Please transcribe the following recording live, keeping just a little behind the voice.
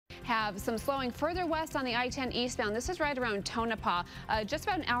have some slowing further west on the I-10 eastbound. This is right around Tonopah. Just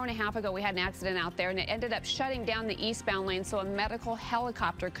about an hour and a half ago, we had an accident out there, and it ended up shutting down the eastbound lane so a medical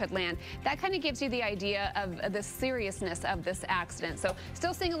helicopter could land. That kind of gives you the idea of the seriousness of this accident. So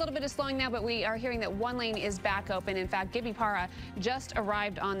still seeing a little bit of slowing now, but we are hearing that one lane is back open. In fact, Gibby Parra just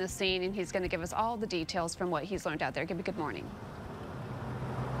arrived on the scene, and he's going to give us all the details from what he's learned out there. Gibby, good morning.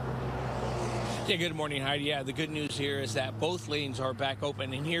 Yeah, good morning, Heidi. Yeah, the good news here is that both lanes are back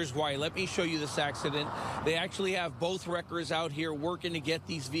open, and here's why. Let me show you this accident. They actually have both wreckers out here working to get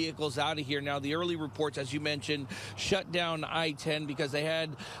these vehicles out of here. Now, the early reports, as you mentioned, shut down I-10 because they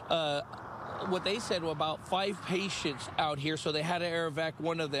had what they said were about 5 patients out here, so they had to air evac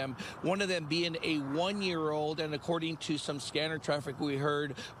one of them being a 1-year-old, and according to some scanner traffic we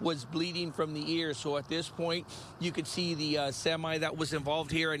heard, was bleeding from the ear. So at this point, you could see the semi that was involved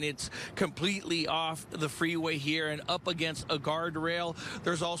here, and it's completely off the freeway here and up against a guardrail.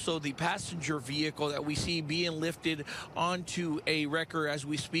 There's also the passenger vehicle that we see being lifted onto a wrecker as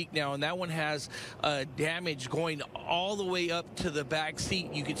we speak now, and that one has damage going all the way up to the back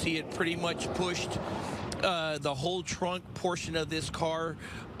seat. You can see it pretty much pushed the whole trunk portion of this car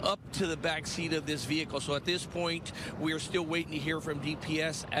up to the back seat of this vehicle. So at this point, we are still waiting to hear from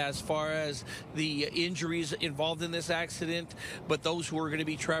DPS as far as the injuries involved in this accident. But those who are going to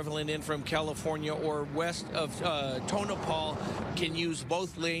be traveling in from California or west of Tonopah can use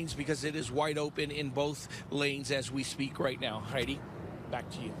both lanes because it is wide open in both lanes as we speak right now. Heidi, back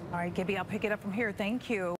to you. All right, Gibby, I'll pick it up from here. Thank you.